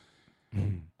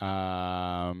Do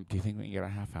you think we can get a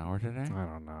half hour today? I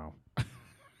don't know. I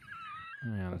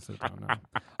honestly don't know.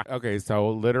 Okay,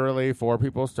 so literally 4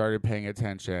 people started paying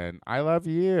attention. I love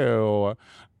you.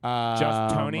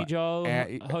 Just Tony, Joe,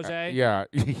 Jose? Yeah.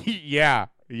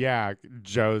 Yeah.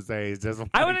 Jose. Just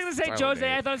I wasn't going to say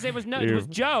Jose. I thought his name was it was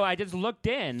Joe. I just looked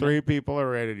in. 3 people are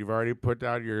rated. You've already put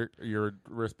down your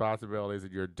responsibilities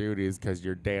and your duties because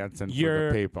you're dancing for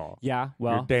the people. Yeah,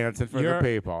 well. You're dancing for the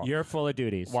people. You're full of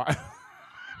duties. Why?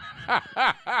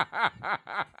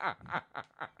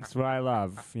 That's what I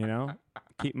love,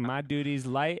 keeping my duties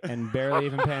light and barely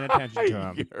even paying attention to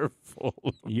them.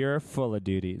 You're full of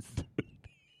duties.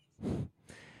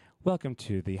 Welcome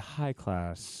to the High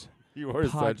Class You are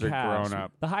podcast. such a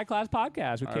grown-up. The High Class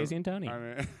Podcast with Casey and Tony.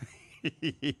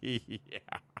 Yeah.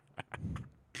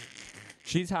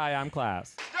 She's high, I'm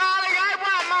class. Darling, I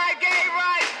want my gay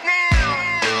rights now.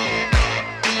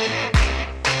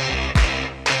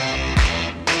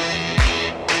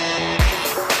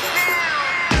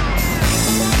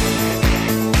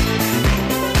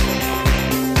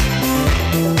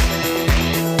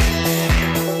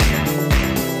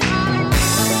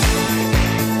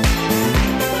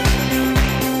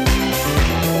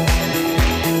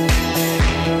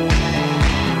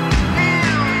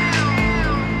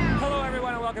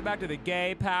 Back to the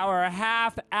Gay Power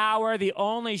Half Hour, the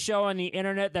only show on the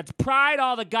internet that's Pride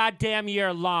all the goddamn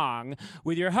year long,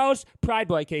 with your host, Pride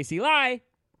Boy Casey Lai.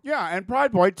 Yeah, and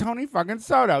Pride Boy Tony fucking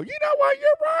Soto. You know what? You're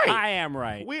right. I am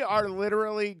right. We are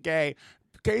literally gay.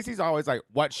 Casey's always like,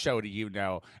 what show do you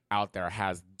know out there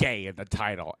has gay in the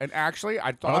title? And actually,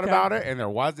 I thought about it, and there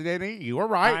wasn't any. You were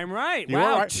right. I'm right. You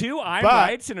wow, were right. 2 I'm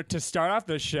rights to start off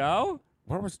the show?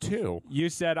 Where was 2? You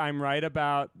said I'm right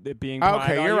about it being Pride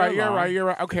okay, all you're year right, long. you're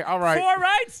right. Okay, all right. 4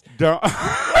 rights? Don't. This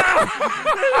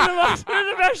is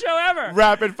the best show ever.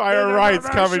 Rapid fire rights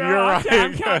coming. Show. You're right.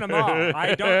 I'm counting them all.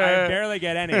 I barely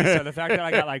get any. So the fact that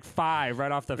I got like 5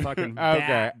 right off the fucking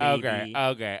bat, baby.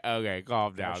 Okay.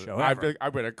 Calm down.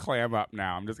 I'm gonna clam up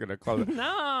now. I'm just gonna close it.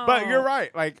 No. But you're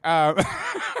right. Like, I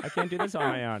can't do this on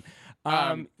my own.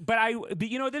 But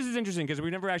this is interesting because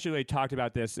we've never actually really talked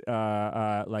about this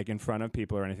like in front of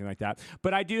people or anything like that.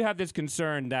 But I do have this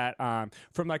concern that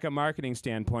from like a marketing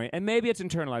standpoint, and maybe it's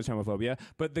internalized homophobia,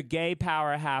 but the Gay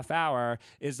Power Half Hour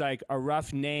is like a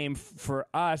rough name for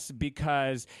us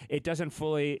because it doesn't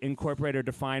fully incorporate or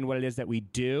define what it is that we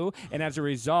do. And as a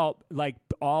result, like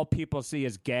all people see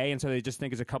is gay, and so they just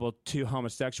think it's a couple 2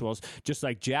 homosexuals just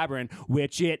like jabbering,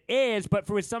 which it is, but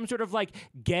with some sort of like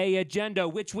gay agenda,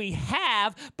 which we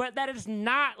have, but that is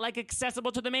not like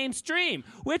accessible to the mainstream,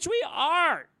 which we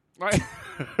are.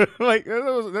 Like this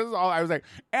is all I was like.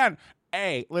 And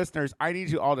listeners, I need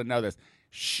you all to know this.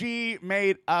 She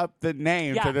made up the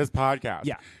name to this podcast.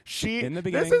 Yeah. In the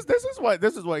beginning.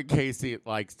 This is what Casey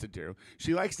likes to do.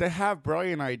 She likes to have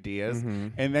brilliant ideas,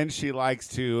 and then she likes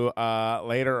to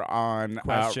later on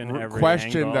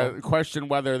question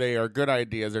whether they are good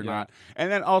ideas or not,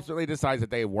 and then ultimately decides that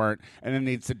they weren't, and then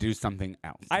needs to do something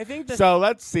else. I think so.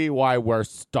 Let's see why we're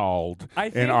stalled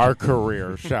in our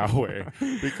career, shall we?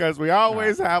 Because we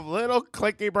always have little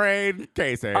clicky brain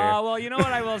Casey. Well, you know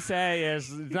what I will say is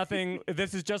nothing.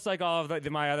 This is just like all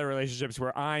of my other relationships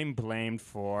where I'm blamed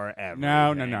for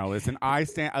everything. No. Listen, I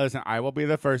will be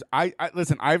the first.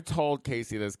 Listen, I've told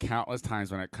Casey this countless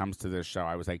times when it comes to this show.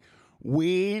 I was like,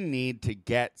 we need to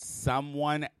get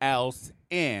someone else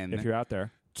in. If you're out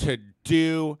there. To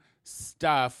do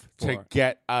stuff to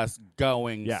get us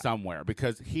going somewhere.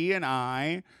 Because he and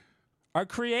I are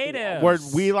creative.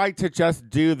 We like to just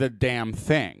do the damn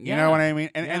thing. You know what I mean?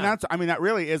 And that's, that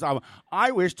really is.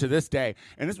 I wish to this day,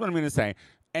 and this is what I'm going to say,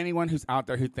 anyone who's out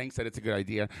there who thinks that it's a good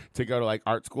idea to go to like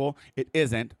art school, it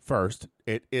isn't. First,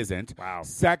 it isn't. Wow.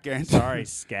 Second. Sorry,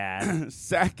 Scad.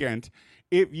 Second,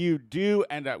 if you do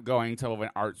end up going to an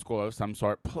art school of some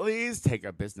sort, please take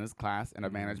a business class and a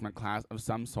management class of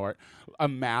some sort, a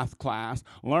math class,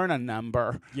 learn a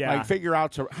number, like figure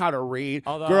out how to read.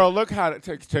 Girl, look how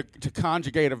to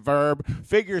conjugate a verb,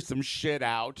 figure some shit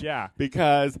out. Yeah.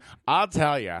 Because I'll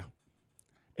tell you,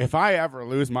 if I ever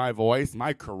lose my voice,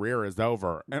 my career is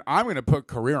over. And I'm going to put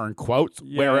career in quotes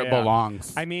where it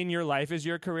belongs. I mean, your life is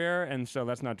your career, and so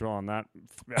let's not dwell on that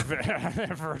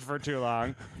for too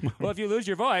long. Well, if you lose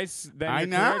your voice, then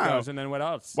your career goes, and then what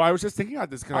else? Well, I was just thinking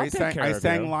about this because I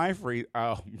sang live.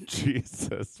 Oh,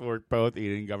 Jesus. We're both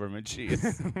eating government cheese.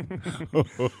 You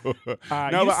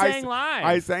sang live.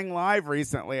 I sang live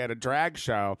recently at a drag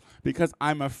show because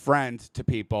I'm a friend to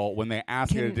people when they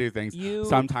ask me to do things.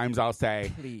 Sometimes I'll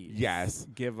say, please yes.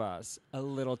 Give us a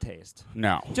little taste.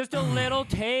 No. Just a little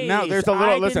taste. No, there's a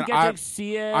little. I listen, didn't get to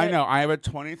see it. I know. I have a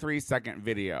 23-second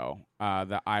video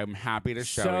that I'm happy to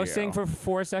show So you. sing for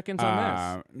 4 seconds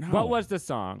on this. No. What was the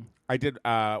song? I did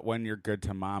When You're Good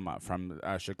to Mama from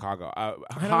Chicago. I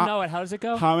don't know it. How does it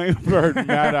go? Hummingbird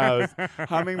Meadows.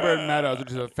 Hummingbird Meadows,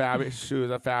 which is she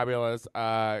was a fabulous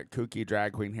kooky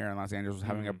drag queen here in Los Angeles, was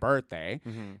having a birthday.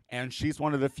 Mm-hmm. And she's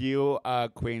one of the few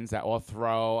queens that will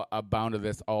throw a bone to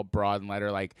this old broad and let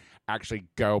her like actually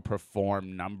go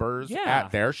perform numbers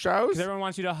at their shows. Because everyone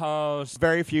wants you to host.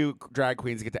 Very few drag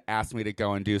queens get to ask me to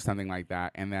go and do something like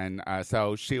that. And then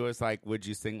so she was like, would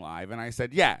you sing live? And I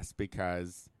said yes,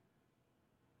 because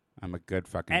I'm a good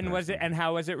fucking person. And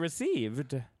how was it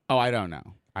received? Oh, I don't know.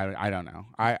 I don't know.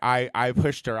 I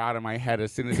pushed her out of my head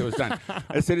as soon as it was done.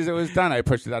 As soon as it was done, I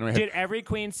pushed it out of my head. Did every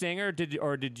queen sing or did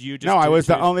you just? No, I was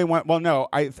the only one. Well, no,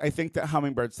 I think that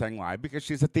Hummingbird sang live because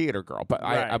she's a theater girl. But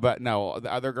but no,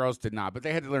 the other girls did not. But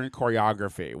they had to learn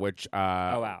choreography, which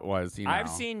was I've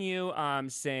seen you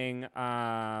sing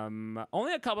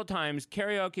only a couple times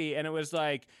karaoke, and it was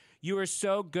like. You were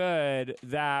so good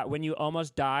that when you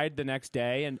almost died the next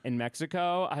day in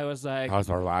Mexico, I was like... That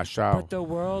was our last show. But the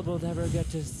world will never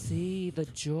get to see the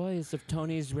joys of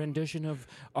Tony's rendition of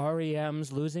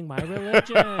R.E.M.'s Losing My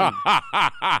Religion. And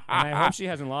I hope she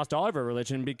hasn't lost all of her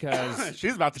religion because...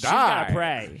 she's about to die. She's got to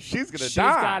pray. She's going to die. She's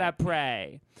got to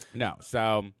pray. No,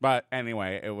 so... But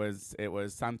anyway, it was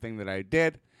something that I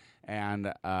did. And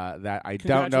that I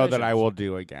don't know that I will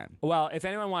do again. Well, if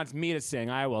anyone wants me to sing,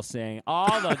 I will sing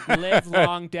all the live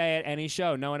long day at any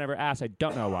show. No one ever asked. I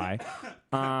don't know why.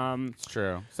 It's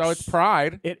true. So it's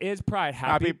Pride. It is Pride.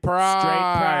 Happy Pride.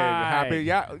 Straight Pride.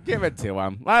 Yeah, give it to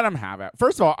them. Let them have it.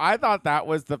 First of all, I thought that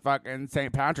was the fucking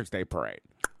St. Patrick's Day parade.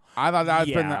 I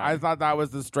thought that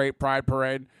was the straight Pride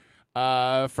parade.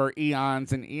 For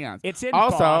eons and eons. It's in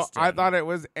also, Boston. I thought it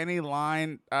was any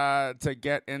line to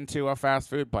get into a fast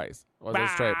food place. Was a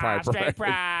straight Pride parade. Straight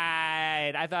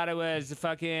Pride. I thought it was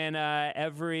fucking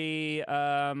every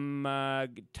time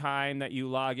that you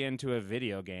log into a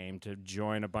video game to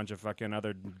join a bunch of fucking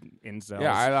other incels.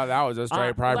 Yeah, I thought that was a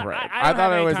straight Pride parade. I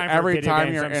thought it was every time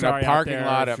games. you're I'm in sorry a parking out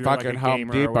lot there at if you're fucking like a Home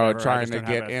gamer or Depot whatever, trying to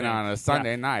get in on a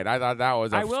Sunday night. I thought that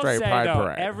was a straight Pride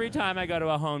parade. Every time I go to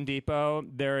a Home Depot,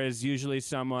 there is usually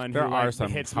someone who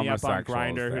hits me up on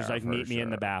Grindr who's like, meet me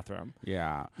in the bathroom.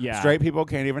 Yeah. Yeah. Straight people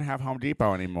can't even have Home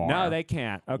Depot anymore. No, they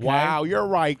can't. Okay. Wow, you're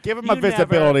right. Give them a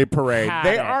visibility parade.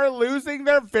 They are losing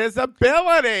their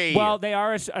visibility. Well, they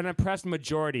are an oppressed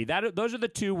majority. Those are the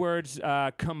two words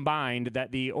combined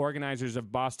that the organizers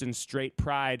of Boston Straight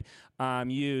Pride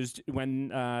used when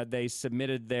they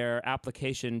submitted their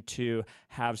application to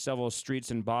have several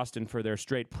streets in Boston for their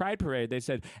Straight Pride parade. They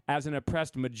said, as an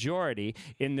oppressed majority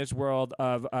in this world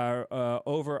of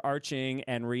overarching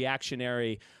and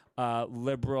reactionary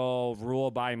liberal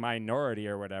rule by minority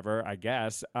or whatever, I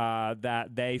guess, that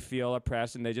they feel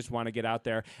oppressed and they just want to get out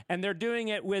there. And they're doing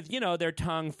it with, their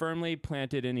tongue firmly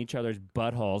planted in each other's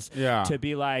buttholes to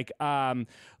be like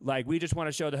we just want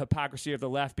to show the hypocrisy of the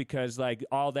left because, like,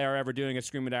 all they're ever doing is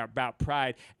screaming about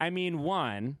pride. I mean,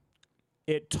 one...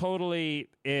 It totally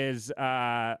is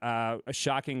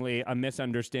shockingly a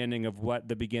misunderstanding of what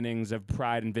the beginnings of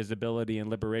pride and visibility and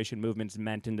liberation movements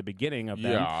meant in the beginning of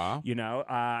them. Yeah.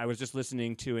 I was just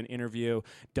listening to an interview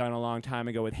done a long time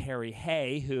ago with Harry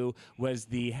Hay, who was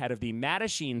the head of the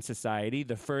Mattachine Society,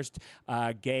 the first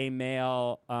gay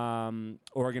male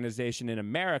organization in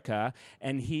America,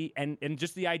 and and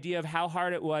just the idea of how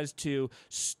hard it was to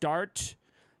start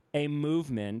a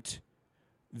movement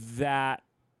that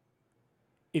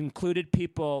included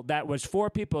people that was for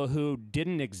people who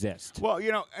didn't exist. Well,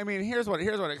 I mean, here's what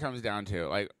it comes down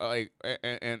to,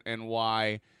 and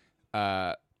why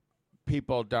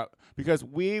people don't, because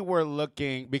we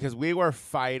were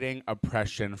fighting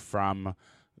oppression from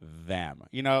them.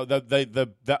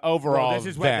 The overall. Well, this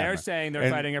is what them. they're saying. They're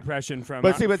fighting oppression from.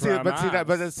 That's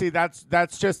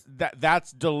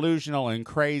delusional and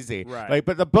crazy. Right.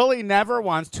 But the bully never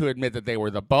wants to admit that they were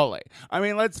the bully. I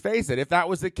mean, let's face it. If that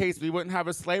was the case, we wouldn't have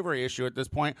a slavery issue at this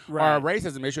point or a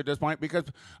racism issue at this point. Because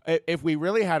if we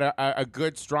really had a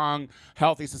good, strong,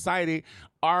 healthy society,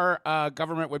 our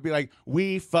government would be like,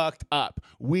 we fucked up.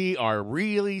 We are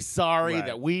really sorry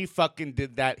that we fucking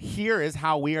did that. Here is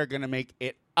how we are going to make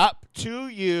it up to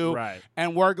you,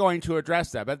 and we're going to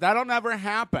address that. But that'll never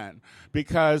happen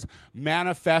because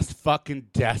manifest fucking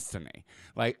destiny.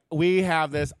 Like, we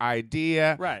have this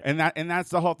idea, and that's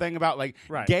the whole thing about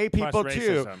gay people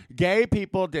too. Gay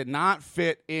people did not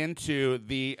fit into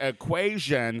the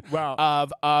equation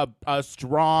of a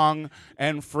strong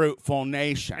and fruitful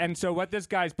nation. And so what this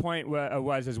guy's point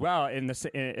was as well.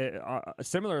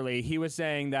 Similarly, he was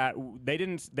saying that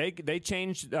they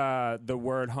changed the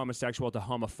word homosexual to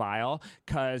homophile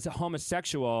because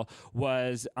homosexual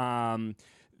was.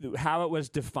 How it was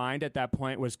defined at that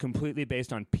point was completely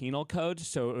based on penal codes,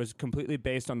 so it was completely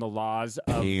based on the laws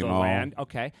of the land.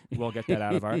 Okay, we'll get that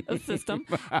out of our system.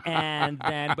 And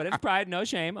then, but it's pride, no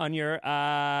shame on your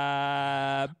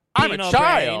I'm a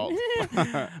child.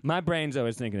 Brain. My brain's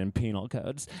always thinking in penal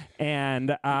codes. And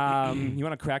you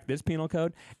want to crack this penal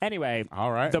code? Anyway,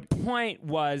 all right. The point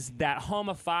was that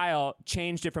homophile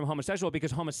changed it from homosexual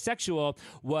because homosexual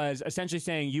was essentially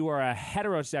saying you are a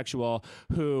heterosexual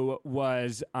who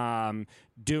was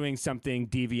doing something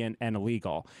deviant and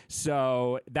illegal.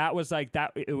 So that was like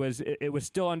that. It was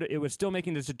still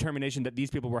making this determination that these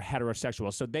people were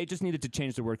heterosexual. So they just needed to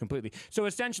change the word completely. So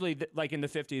essentially, like in the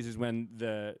 50s is when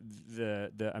the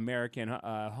American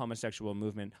homosexual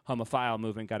movement, homophile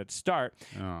movement, got its start,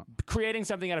 creating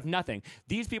something out of nothing.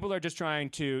 These people are just trying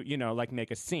to, like make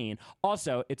a scene.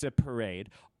 Also, it's a parade.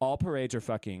 All parades are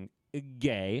fucking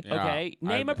gay. Okay,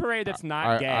 name a parade that's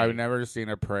not gay. I've never seen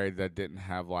a parade that didn't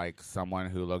have like someone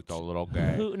who looked a little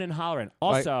gay, hooting and hollering.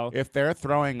 Also, like, if they're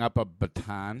throwing up a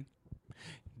baton,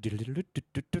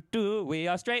 we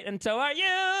are straight and so are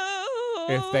you.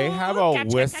 If they have a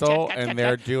whistle and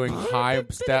they're doing high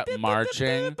step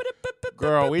marching,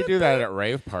 girl, we do that at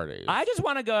rave parties. I just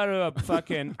want to go to a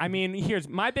fucking. I mean, here's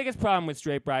my biggest problem with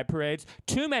straight pride parades.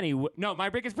 My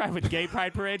biggest problem with gay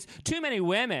pride parades. Too many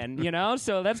women,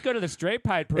 So let's go to the straight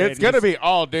pride parade. It's gonna be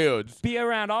all dudes. Be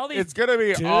around all these. It's gonna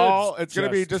be all. It's gonna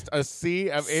be just a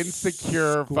sea of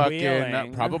insecure,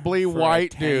 fucking, probably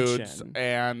white dudes,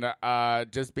 and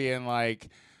just being like.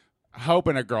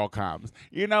 Hoping a girl comes.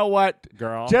 You know what?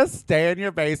 Girl. Just stay in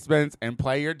your basements and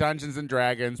play your Dungeons and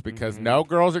Dragons because no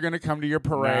girls are going to come to your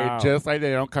parade just like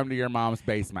they don't come to your mom's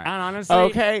basement. And honestly.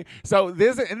 Okay? So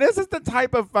this is the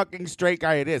type of fucking straight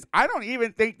guy it is. I don't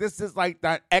even think this is like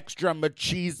that extra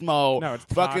machismo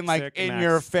fucking like in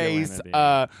your face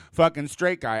fucking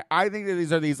straight guy. I think that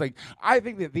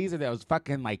these are those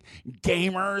fucking like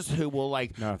gamers who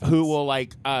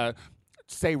will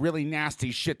say really nasty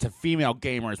shit to female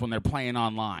gamers when they're playing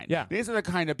online. Yeah. These are the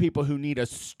kind of people who need a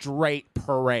straight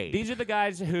parade. These are the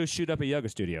guys who shoot up a yoga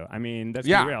studio. I mean, let's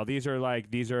be real. This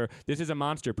is a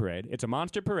monster parade. It's a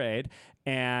monster parade,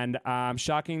 and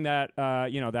shocking that,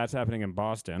 that's happening in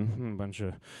Boston.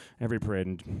 Every parade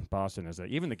in Boston is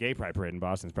even the gay pride parade in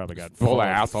Boston's probably got full of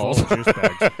assholes. Full of juice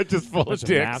bags. Just full of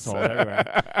dicks. Assholes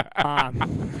everywhere.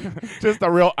 Just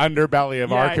the real underbelly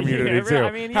of our community, too.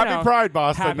 I mean, Happy Pride,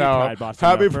 Boston. Happy Pride, Boston.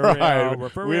 Happy Pride.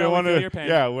 We don't want to.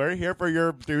 Yeah, we're here for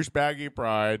your douchebaggy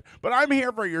pride, but I'm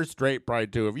here for your straight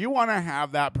pride too. If you want to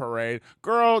have that parade,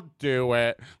 girl, do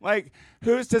it. Like,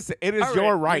 who's to say? It is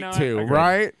your right to,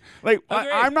 right? Like,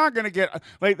 I'm not gonna get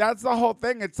like that's the whole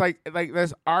thing. It's like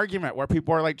this argument where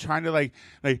people are like trying to like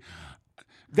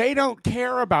they don't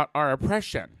care about our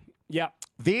oppression. Yeah.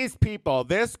 These people,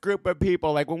 this group of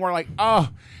people, like when we're like, oh,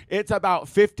 it's about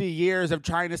 50 years of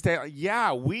trying to stay.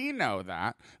 Yeah, we know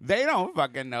that. They don't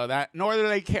fucking know that, nor do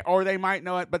they care, or they might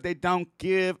know it, but they don't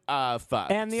give a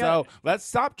fuck. So let's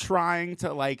stop trying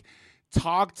to like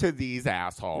talk to these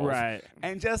assholes, right?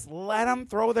 And just let them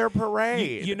throw their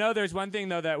parade. There's one thing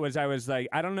though I was like,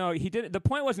 I don't know. The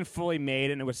point wasn't fully made,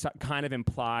 and it was kind of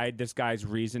implied. This guy's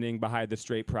reasoning behind the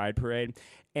straight pride parade.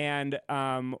 And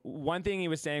one thing he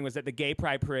was saying was that the gay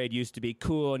pride parade used to be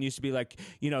cool and used to be like,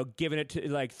 giving it to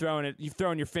like throwing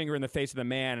your finger in the face of the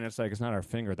man, and it's like it's not our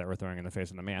finger that we're throwing in the face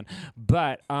of the man,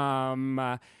 but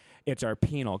it's our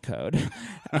penal code,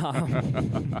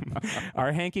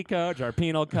 our hanky codes, our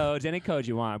penal codes, any code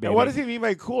you want. What does he mean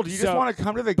by cool? Do you just want to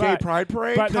come to the gay pride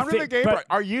parade? Come to the gay pride.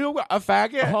 Are you a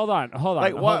faggot? Hold on.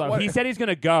 Like, what? He said he's going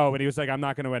to go, and he was like, I'm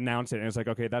not going to announce it. And it's like,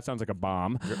 okay, that sounds like a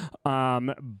bomb.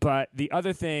 But the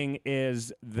other thing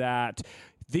is that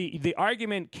the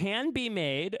argument can be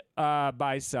made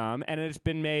by some, and it's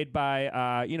been made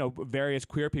by various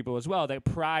queer people as well, that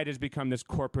pride has become this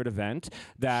corporate event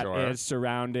that is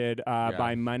surrounded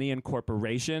by money and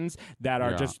corporations that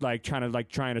are just like trying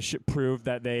to prove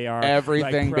that they are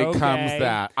everything becomes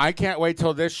that. I can't wait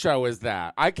till this show is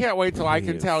that. I can't wait till I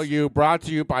can tell you, brought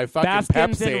to you by fucking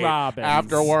Baskins Pepsi. And Robbins.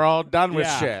 After we're all done with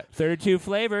shit. 32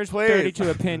 flavors, please. 32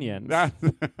 opinions.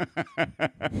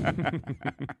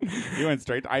 You went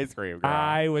straight liked ice cream, girl.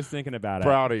 I was thinking about it.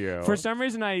 Proud of you. For some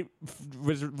reason, I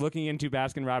was looking into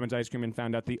Baskin-Robbins ice cream and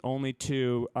found out the only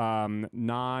two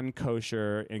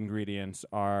non-kosher ingredients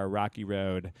are Rocky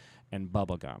Road and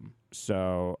bubblegum.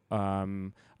 So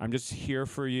I'm just here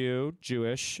for you,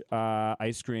 Jewish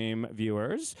ice cream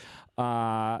viewers.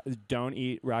 Don't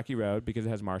eat Rocky Road because it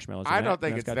has marshmallows in it. I don't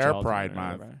think it's their Pride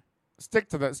Month. Stick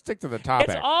to the topic.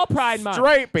 It's all Pride Month.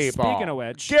 Straight people. Speaking of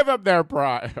which, give them their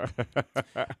pride.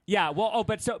 yeah. Well,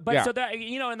 so that,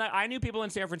 you know, and I knew people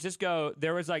in San Francisco.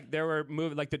 There were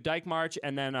moving like the Dyke March,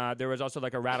 and then there was also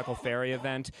like a Radical Ferry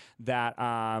event that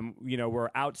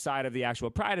were outside of the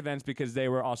actual Pride events because they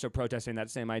were also protesting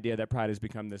that same idea that Pride has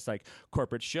become this like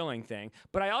corporate shilling thing.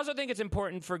 But I also think it's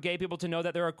important for gay people to know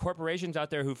that there are corporations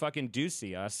out there who fucking do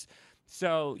see us.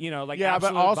 So, like yeah, but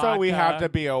Absolute also Vodka. we have to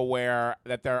be aware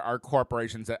that there are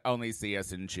corporations that only see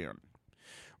us in June.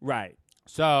 Right.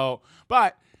 So,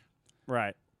 but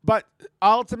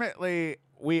ultimately,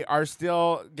 we are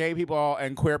still, gay people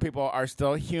and queer people are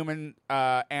still human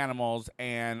animals,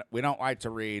 and we don't like to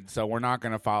read, so we're not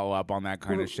going to follow up on that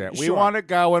kind of shit. Sure. We want to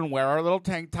go and wear our little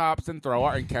tank tops and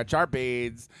and catch our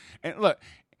beads. And look,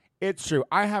 it's true.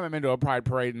 I haven't been to a Pride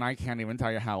parade, and I can't even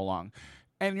tell you how long.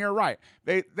 And you're right.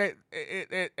 They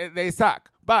suck.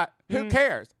 But who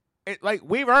cares?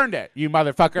 We've earned it, you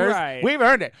motherfuckers. Right. We've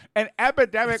earned it. An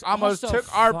epidemic almost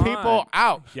took our people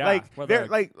out. Yeah. They're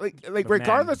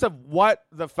regardless of what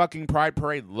the fucking Pride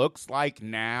Parade looks like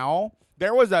now,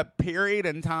 there was a period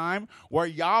in time where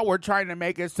y'all were trying to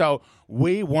make it so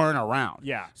we weren't around.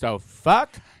 Yeah. So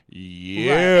fuck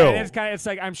you. Right. And it's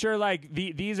like, I'm sure like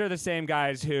these are the same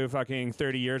guys who fucking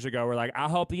 30 years ago were like, I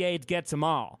hope the AIDS gets them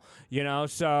all,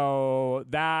 so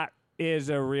that is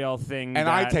a real thing. And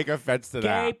I take offense to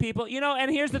that. Gay people,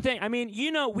 and here's the thing. I mean,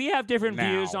 we have different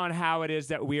views on how it is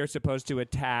that we are supposed to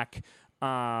attack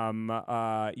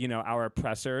our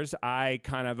oppressors. I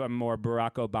kind of am more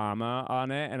Barack Obama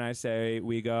on it, and I say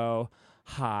we go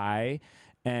high,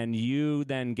 and you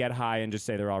then get high and just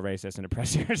say they're all racist and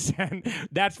oppressors, and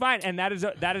that's fine, and that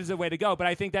is the way to go. But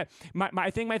I think that my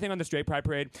thing on the straight pride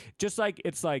parade, just like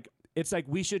it's like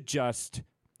we should just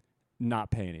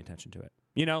not pay any attention to it.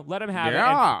 Let them have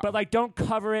it. But don't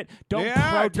cover it. Don't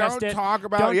protest it. Talk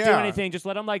about Don't do anything. Just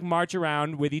let them march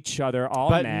around with each other,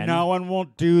 all men. But no one will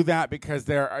do that because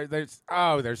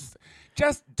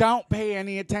just don't pay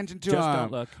any attention to them. Just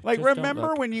don't look.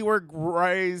 Remember when you were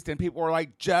raised and people were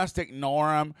like, just ignore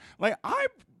them? I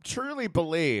truly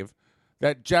believe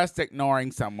that just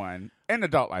ignoring someone in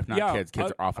adult life, not kids.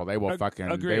 Kids are awful. They will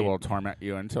they will torment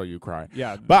you until you cry.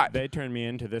 Yeah, but they turned me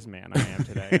into this man I am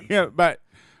today. Yeah, but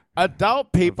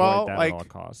adult people, at all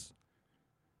costs.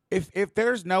 If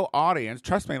there's no audience,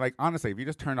 trust me, honestly, if you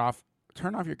just turn off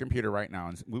your computer right now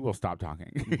and we will stop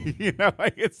talking.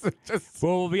 It's just.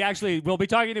 Well, we'll be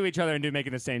talking to each other and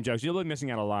making the same jokes. You'll be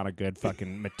missing out a lot of good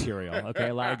fucking material. Okay,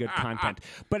 a lot of good content.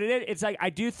 But it's I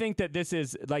do think that this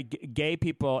is gay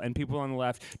people and people on the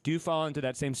left do fall into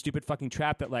that same stupid fucking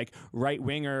trap that right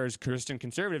wingers, Christian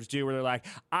conservatives do, where they're like,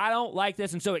 I don't like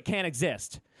this, and so it can't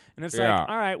exist. And it's all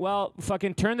right, well,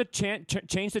 fucking change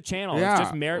the channel. Yeah. It's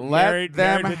just married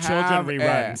with children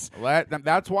reruns. Let them.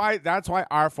 That's why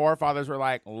our forefathers were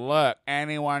like, look,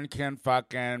 anyone can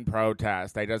fucking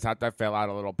protest. They just have to fill out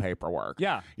a little paperwork.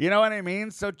 Yeah. You know what I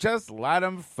mean? So just let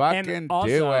them fucking and also,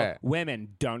 do it. Women,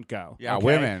 don't go. Yeah, okay?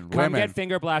 women. Come get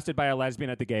finger blasted by a lesbian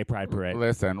at the gay pride parade.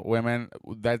 Listen, women,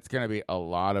 that's going to be a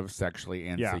lot of sexually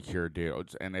insecure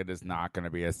dudes, and it is not going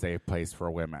to be a safe place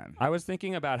for women. I was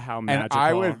thinking about how magical. And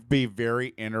I would be very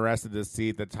interested to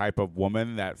see the type of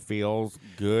woman that feels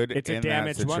good in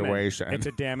that situation. It's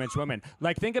a damaged woman.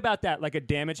 Think about that, a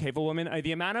damaged, hateful woman.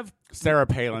 The amount of Sarah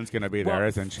Palin's going to be there,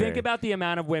 isn't she? Think about the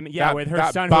amount of women. Yeah, with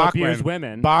her son who abused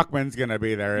women. Bachman's going to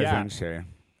be there, isn't she?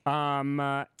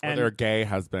 And their gay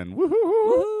husband.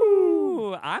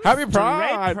 Woohoo! I'm Happy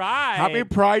Pride! Happy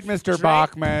Pride, Mr.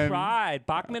 Bachman. Pride,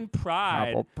 Bachman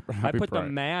Pride. I put Pride. the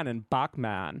man in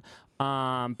Bachman.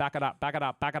 Back it up, back it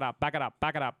up, back it up, back it up,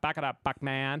 back it up, back it up,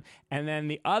 Bachman. And then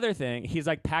the other thing, he's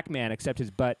like Pac-Man, except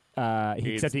his butt.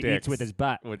 He eats with his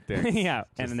butt. With dicks. Yeah,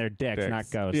 and then they're dicks, not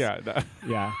ghosts. Yeah.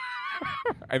 Yeah.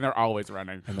 And they're always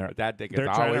running. And that dick is they're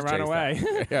always trying to run chasing.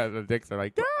 away. Yeah, the dicks are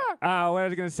like, what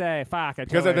was I going to say? Fuck.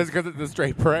 Because it's a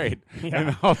straight parade.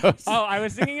 Yeah. I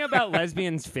was thinking about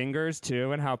lesbians' fingers,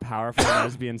 too, and how powerful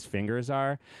lesbians' fingers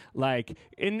are.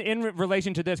 In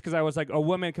relation to this, because I was a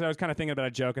woman, because I was kind of thinking about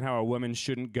a joke and how a woman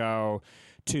shouldn't go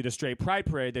to the straight pride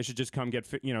parade. They should just come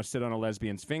sit on a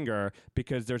lesbian's finger,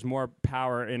 because there's more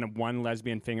power in one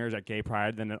lesbian fingers at gay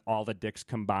pride than in all the dicks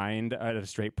combined at a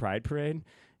straight pride parade.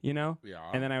 Yeah.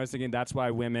 And then I was thinking that's why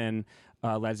women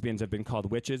lesbians have been called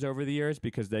witches over the years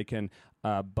because they can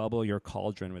bubble your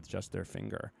cauldron with just their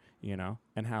finger, you know?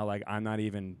 And how, like, I'm not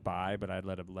even bi, but I'd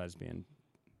let a lesbian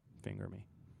finger me.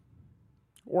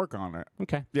 Work on it.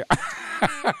 Okay. Yeah.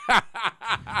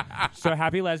 So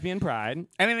happy Lesbian Pride.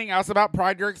 Anything else about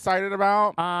Pride you're excited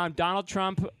about? Donald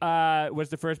Trump was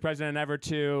the first president ever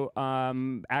to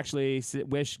actually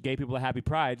wish gay people a happy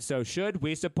Pride. So should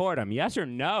we support him? Yes or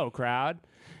no, crowd?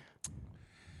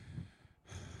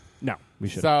 No, we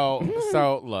should.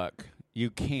 So look, you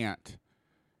can't.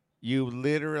 You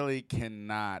literally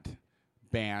cannot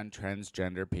ban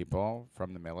transgender people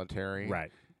from the military.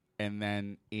 Right. And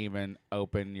then even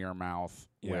open your mouth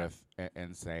with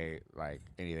and say like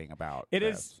anything about it.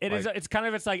 This. It's kind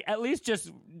of, it's like, at least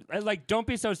just like, don't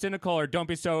be so cynical or don't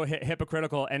be so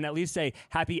hypocritical, and at least say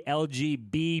happy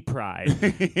LGB Pride,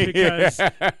 because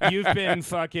you've been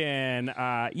fucking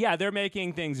they're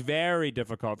making things very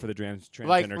difficult for the transgender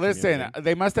like listen community.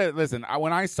 They must have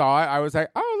when I saw it I was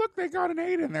like, oh look, they got an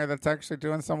 8 in there that's actually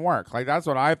doing some work. Like that's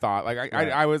what I thought. Like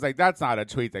I was like, that's not a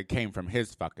tweet that came from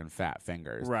his fucking fat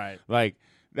fingers, right? Like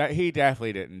that he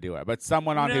definitely didn't do it, but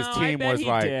someone on his team was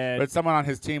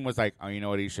like, oh, you know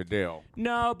what he should do?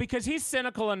 No, because he's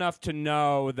cynical enough to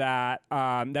know that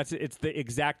it's the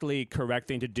exactly correct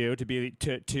thing to do,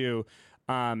 to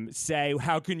say,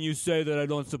 how can you say that I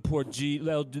don't support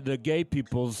the gay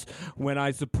peoples when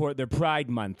I support their Pride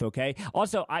Month, okay?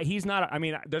 Also, he's not, I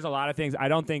mean, there's a lot of things. I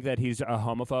don't think that he's a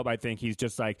homophobe. I think he's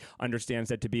just like understands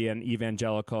that to be an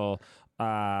evangelical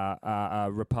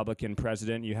Republican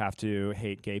president, you have to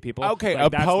hate gay people. Okay,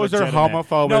 like, a poser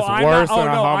homophobe is worse than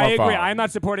a homophobe. I agree. I'm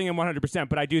not supporting him 100%,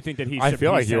 but I do think that he's... I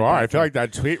feel like you are. I feel like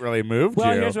that tweet really moved you.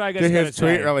 Well, here's what I guess Did his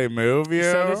tweet really move you?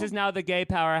 So this is now the gay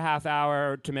power half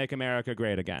hour to make America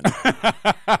great again.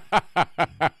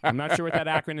 I'm not sure what that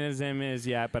acronym is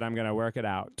yet, but I'm going to work it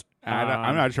out.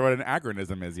 I'm not sure what an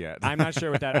acronym is yet. I'm not sure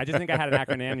what that... I just think I had an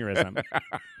acronym.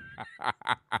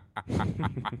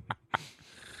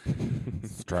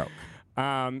 Stroke.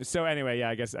 So anyway, yeah,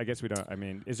 I guess we don't. I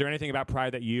mean, is there anything about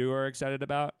Pride that you are excited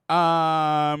about?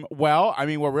 Well, I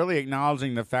mean, we're really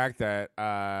acknowledging the fact that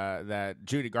that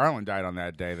Judy Garland died on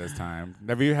that day this time.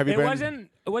 Have you been?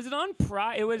 Was it on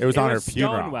Pride? It was on her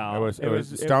funeral. Stonewall. It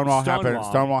was Stonewall happened.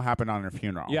 Stonewall happened on her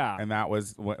funeral. Yeah, and that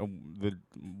was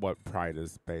what Pride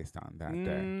is based on that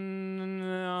day.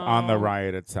 No. On the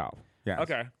riot itself. Yes.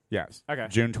 Okay. Yes. Okay.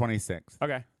 June 26th.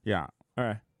 Okay. Yeah. All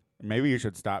right. Maybe you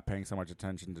should stop paying so much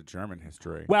attention to German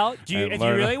history. Well, if you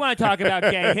really want to talk about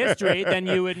gay history, then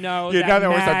you would know that there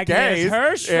Magnus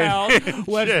Hirschfeld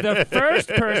was the first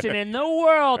person in the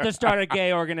world to start a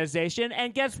gay organization.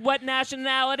 And guess what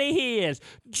nationality he is?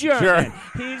 German.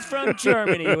 He's from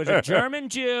Germany. He was a German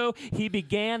Jew. He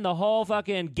began the whole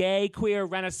fucking gay queer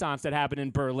renaissance that happened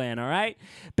in Berlin, all right?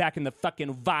 Back in the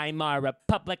fucking Weimar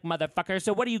Republic, motherfucker.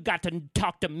 So what do you got to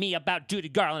talk to me about Judy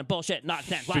Garland bullshit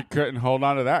nonsense? She couldn't hold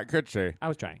on to that, could she? I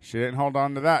was trying. She didn't hold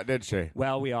on to that, did she?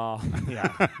 Well, we all,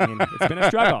 yeah. I mean, it's been a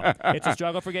struggle. It's a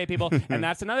struggle for gay people, and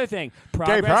that's another thing.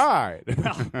 Gay pride.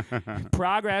 Well,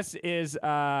 progress is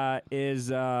one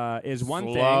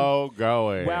thing. Slow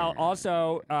going. Well,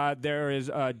 also there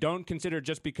is. Don't consider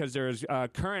just because there is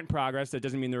current progress that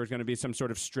doesn't mean there is going to be some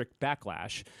sort of strict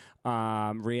backlash.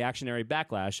 Reactionary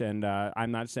backlash, and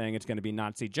I'm not saying it's going to be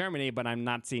Nazi Germany, but I'm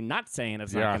not saying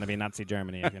it's not going to be Nazi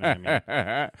Germany, if you know what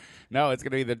I mean. No, it's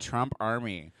going to be the Trump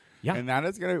army. Yeah. And that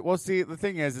is going to, well, see, the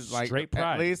thing is like, straight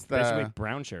pride. At least basically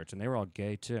brown shirts, and they were all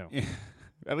gay too.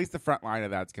 At least the front line of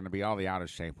that's going to be all the out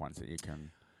of shape ones that you can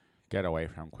get away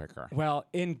from quicker. Well,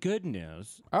 in good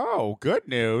news. Oh, good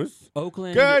news.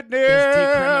 Oakland good news. is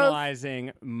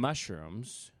decriminalizing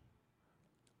mushrooms.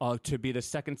 To be the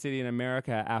second city in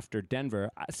America after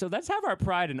Denver. So let's have our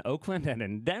pride in Oakland and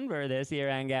in Denver this year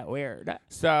and get weird.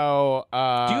 So,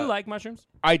 do you like mushrooms?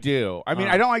 I do. I mean,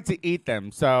 I don't like to eat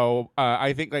them. So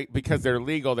I think like because they're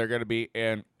legal, they're going to be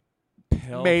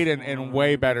made in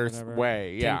way better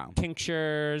way. Yeah,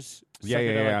 tinctures.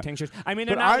 Yeah. Like tinctures. I mean,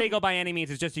 they're not legal by any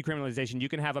means. It's just decriminalization. You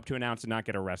can have up to an ounce and not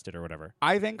get arrested or whatever.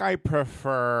 I think I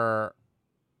prefer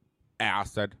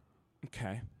acid.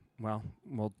 Okay. Well,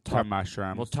 we'll talk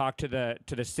mushrooms. We'll talk to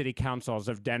the city councils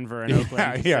of Denver and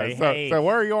Oakland. Yeah. Say, so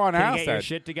where are you on acid? Get your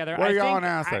shit together. Where are you on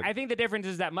acid? I think the difference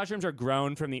is that mushrooms are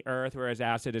grown from the earth, whereas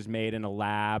acid is made in a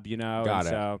lab. You know, Got it.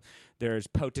 So there's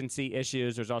potency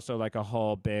issues. There's also like a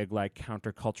whole big like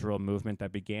countercultural movement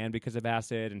that began because of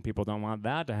acid, and people don't want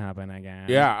that to happen again.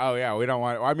 Yeah. Oh yeah. We don't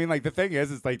want. I mean, like the thing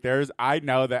is like I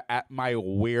know that at my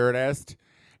weirdest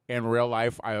in real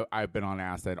life, I've been on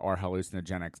acid or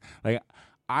hallucinogenics. Like.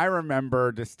 I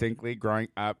remember distinctly growing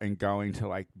up and going to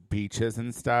like beaches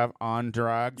and stuff on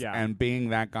drugs and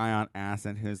being that guy on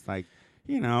acid who's like,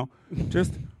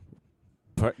 just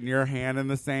putting your hand in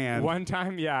the sand. One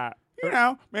time, yeah.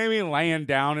 Maybe laying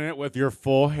down in it with your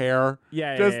full hair.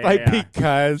 Yeah, just yeah.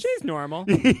 because. She's normal.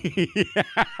 Yeah,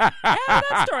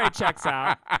 that story checks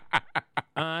out.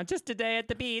 Just a day at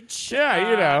the beach.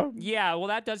 Yeah, Yeah, well,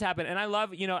 that does happen. And I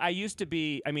love, I used to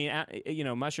be,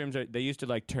 mushrooms, they used to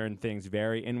like turn things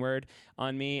very inward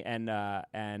on me.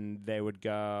 And they would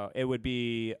go, it would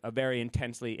be a very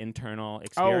intensely internal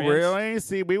experience. Oh, really?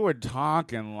 See, we would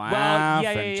talk and laugh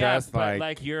just but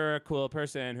like you're a cool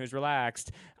person who's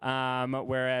relaxed.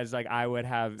 Whereas like I would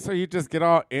have. So you just get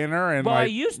all inner and I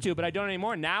used to, but I don't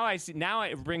anymore. Now I see. Now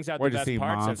it brings out the best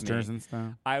parts of me. Monsters and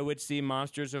stuff? I would see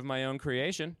monsters of my own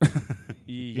creation.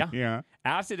 Yeah.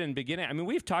 Acid in beginning. I mean,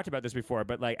 we've talked about this before,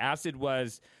 but like acid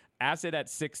at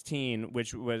 16,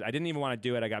 which was I didn't even want to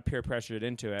do it. I got peer pressured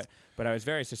into it, but I was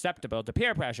very susceptible to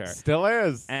peer pressure. Still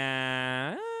is.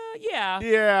 Yeah.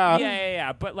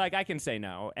 But like I can say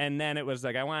no, and then it was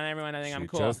like I want everyone to think I'm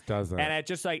cool. Just doesn't. And it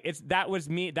just like that was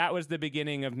me. That was the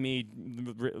beginning of me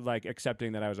like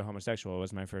accepting that I was a homosexual. It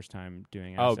was my first time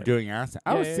doing acid. Oh, doing acid.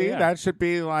 That should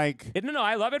be like. No,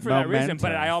 I love it for that reason.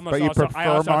 But I almost. But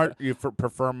you prefer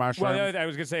prefer mushrooms. Well, I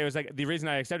was gonna say it was like the reason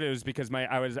I accepted it was because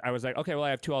I was like, okay, well, I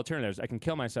have two alternatives. I can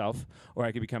kill myself, or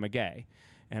I could become a gay.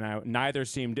 And neither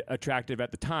seemed attractive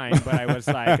at the time, but I was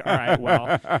like, all right,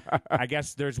 well, I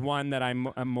guess there's one that I'm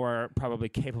more probably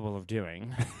capable of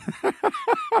doing.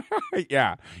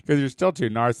 Yeah, because you're still too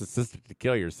narcissistic to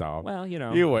kill yourself. Well,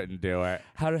 you wouldn't do it.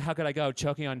 How could I go?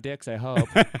 Choking on dicks, I hope.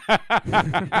 Just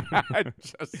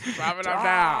shoving them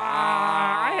down.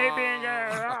 I hate being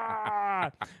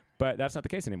gay. But that's not the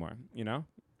case anymore,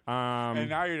 And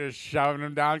now you're just shoving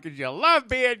them down because you love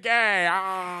being gay.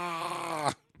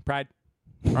 Pride.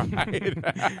 Right.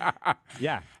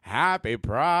 Yeah. Happy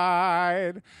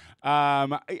Pride. I'm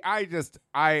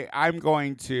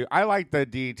going to. I like the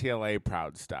DTLA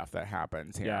proud stuff that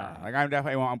happens here. Yeah. Like I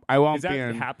definitely won't. I won't Is that be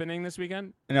in, happening this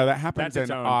weekend? No, that happens That's in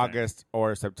its own August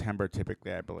or September,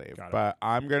 typically, I believe. Got it. But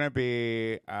I'm gonna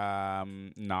be not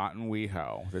in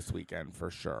WeHo this weekend for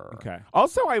sure. Okay.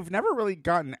 Also, I've never really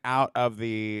gotten out of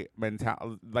the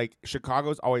mentality. Like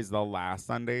Chicago's always the last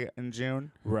Sunday in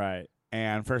June, Right.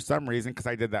 and for some reason, because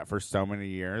I did that for so many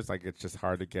years, like it's just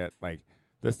hard to get like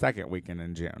the second weekend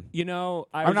in June.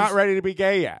 I'm not ready to be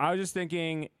gay yet. I was just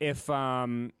thinking if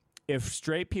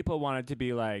straight people wanted to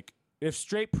be like, if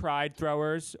straight pride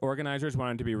throwers, organizers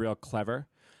wanted to be real clever,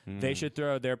 they should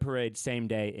throw their parade same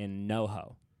day in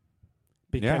NoHo.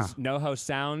 Because NoHo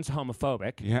sounds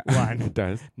homophobic. Yeah, one. It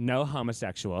does. No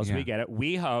homosexuals. Yeah. We get it.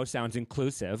 WeHo sounds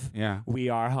inclusive. Yeah. We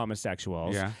are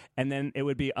homosexuals. Yeah. And then it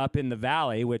would be up in the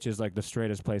valley, which is like the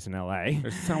straightest place in LA.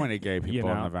 There's so many gay people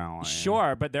in the valley.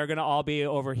 Sure, but they're going to all be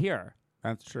over here.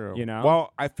 That's true.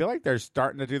 Well, I feel like they're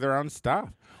starting to do their own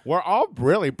stuff. We're all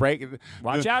really breaking.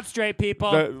 Watch out, straight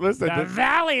people. The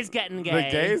valley's getting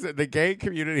gay. The gay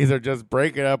communities are just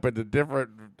breaking up into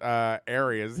different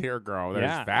areas here, girl.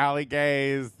 There's Valley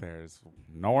gays. There's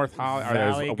North Hollywood.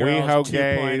 There's WeHo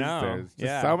gays. There's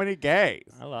just so many gays.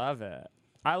 I love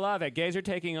it. Gays are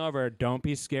taking over. Don't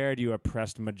be scared, you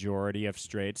oppressed majority of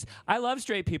straights. I love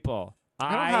straight people.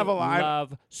 I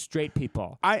love straight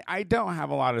people. I don't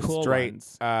have a lot of cool straight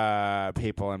ones.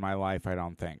 people in my life, I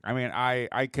don't think. I mean,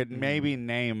 I could maybe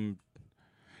name...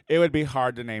 It would be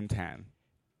hard to name 10.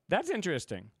 That's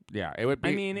interesting. Yeah, it would be...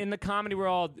 I mean, in the comedy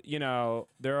world,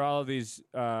 there are all of these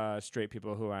straight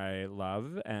people who I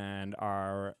love and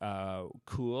are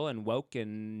cool and woke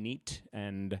and neat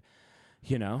and...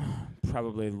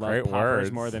 probably love Great poppers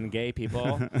words. more than gay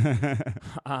people.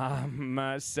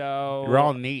 So... You're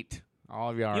all neat. All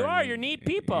of you are. You're neat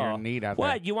people. You're neat out there.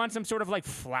 What? You want some sort of like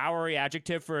flowery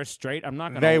adjective for a straight? I'm not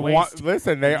going to They waste.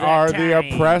 Listen. They are the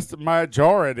oppressed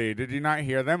majority. Did you not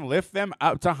hear them? Lift them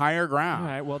up to higher ground. All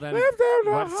right. Well then, Lift them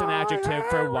to what's an adjective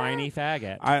for higher whiny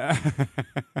faggot?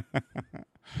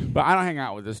 But I don't hang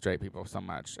out with the straight people so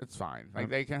much. It's fine. Like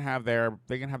they can have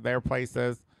their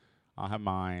places. I'll have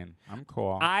mine. I'm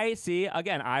cool. I see.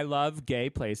 Again, I love gay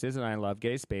places and I love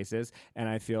gay spaces, and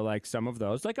I feel like some of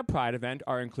those, like a pride event,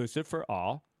 are inclusive for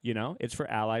all. It's for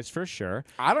allies for sure.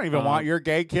 I don't even want your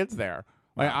gay kids there.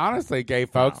 Like, honestly, gay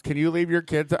folks, can you leave your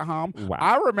kids at home? Wow.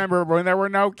 I remember when there were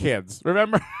no kids.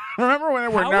 Remember when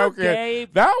there were no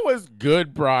kids? That was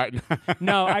good, Brian.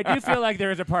 No, I do feel like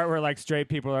there is a part where like straight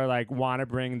people are like want to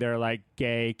bring their like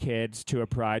gay kids to a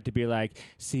pride to be like,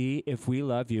 see, if we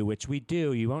love you, which we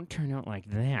do, you won't turn out like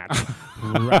that,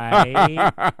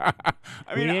 right?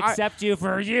 We accept you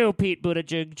for you, Pete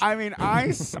Buttigieg. I mean,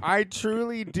 I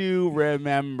truly do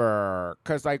remember,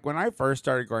 because like when I first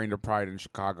started going to Pride in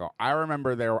Chicago, I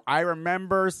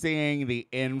remember seeing the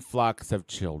influx of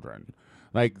children.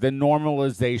 Like the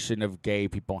normalization of gay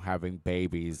people having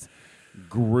babies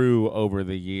grew over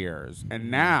the years.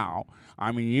 And now,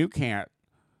 I mean, you can't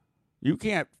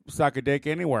suck a dick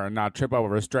anywhere and not trip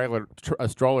over a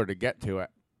stroller to get to it.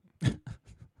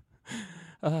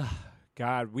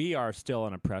 God, we are still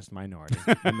an oppressed minority.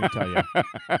 Let me tell you.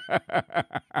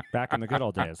 Back in the good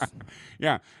old days.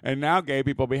 Yeah, and now gay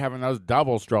people be having those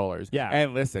double strollers. Yeah.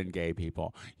 And listen, gay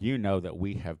people, you know that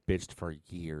we have bitched for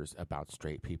years about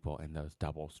straight people and those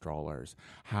double strollers.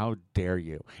 How dare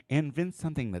you? Invent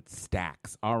something that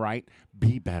stacks, all right?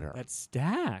 Be better. That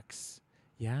stacks.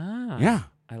 Yeah. Yeah.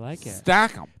 I like it.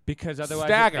 Stack them. Because otherwise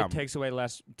it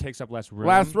takes up less room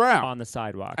on the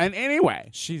sidewalk. And anyway,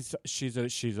 she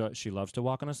loves to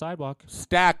walk on a sidewalk.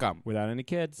 Stack them. Without any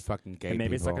kids. Fucking gay and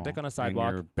maybe people. suck a dick on a sidewalk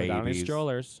and your without any babies.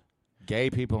 strollers. Gay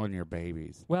people and your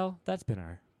babies. Well, that's been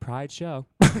our Pride show.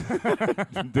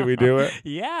 Did we do it?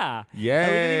 Yeah. Yay.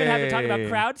 And we didn't even have to talk about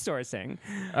crowdsourcing.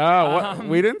 Oh,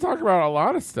 we didn't talk about a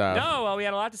lot of stuff. No, well, we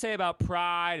had a lot to say about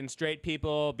pride and straight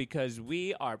people because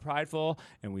we are prideful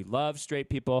and we love straight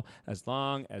people as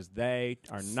long as they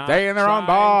are not stay in their own trying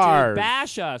bars. to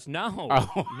bash us. No.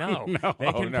 Oh, No. no.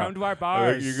 They can come to our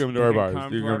bars. You come to our bars.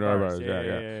 You come to our bars.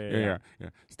 Yeah.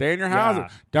 Stay in your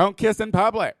houses. Don't kiss in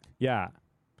public. Yeah.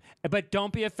 But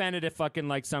don't be offended if fucking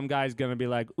like some guy's gonna be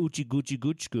like oochie goochie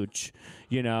gooch gooch,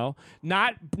 you know,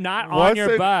 not on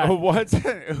your butt. What's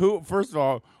it? Who? First of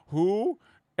all, who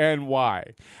and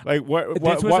why? Like what?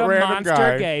 This was what a random monster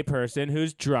guy? gay person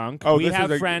who's drunk. Oh, we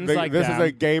have friends like this them is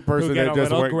a gay person who get that a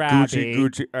just little went grabby.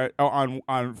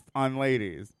 Gucci on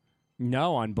ladies.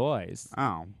 No, on boys.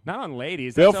 Oh, not on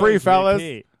ladies. Feel That's free, always fellas.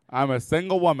 repeat. I'm a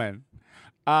single woman.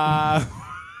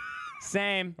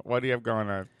 Same. What do you have going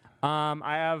on?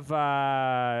 I have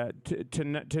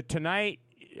tonight.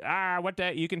 What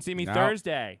day? You can see me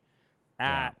Thursday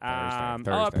at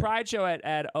Thursday. a Pride show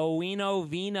at Owino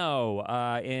Vino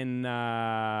in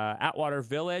Atwater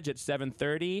Village at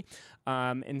 7:30.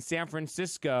 In San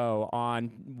Francisco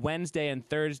on Wednesday and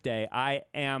Thursday, I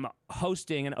am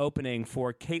hosting an opening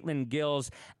for Caitlin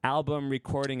Gill's album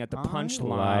recording at the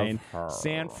Punchline,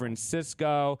 San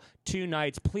Francisco. 2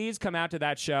 nights. Please come out to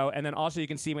that show, and then also you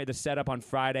can see me at the setup on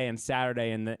Friday and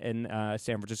Saturday in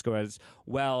San Francisco as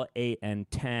well, 8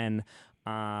 and 10.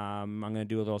 I'm going to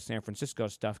do a little San Francisco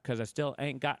stuff because I still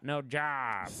ain't got no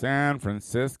job. San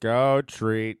Francisco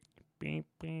treat. Beep,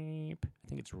 beep. I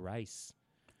think it's Rice.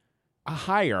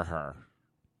 Hire her.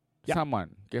 Yeah.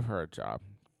 Someone. Give her a job.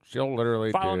 She'll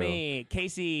literally Follow me,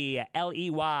 Casey,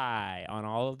 Ley, on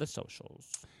all of the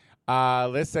socials.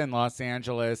 Listen, Los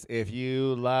Angeles, if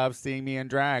you love seeing me in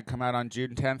drag, come out on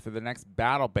June 10th for the next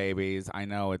Battle Babies. I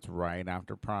know it's right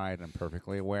after Pride. I'm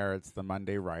perfectly aware it's the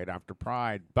Monday right after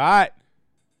Pride, but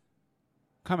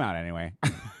come out anyway.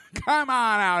 Come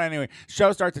on out anyway.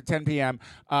 Show starts at 10 p.m.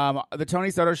 The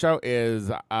Tony Soto Show is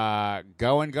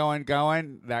going.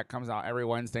 That comes out every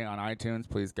Wednesday on iTunes.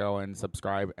 Please go and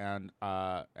subscribe and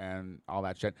all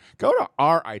that shit. Go to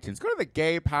our iTunes. Go to the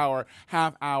Gay Power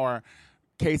Half Hour.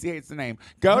 Casey hates the name.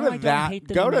 Go to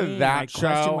that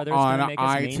show on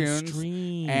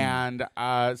iTunes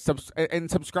and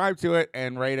subscribe to it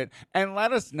and rate it and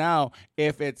let us know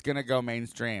if it's gonna go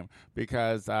mainstream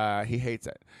because he hates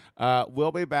it.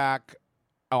 We'll be back.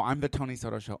 Oh, I'm the Tony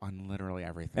Soto Show on literally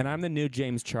everything, and I'm the new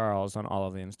James Charles on all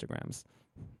of the Instagrams.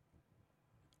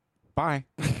 Bye.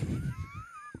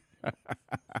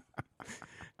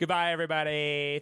 Goodbye, everybody.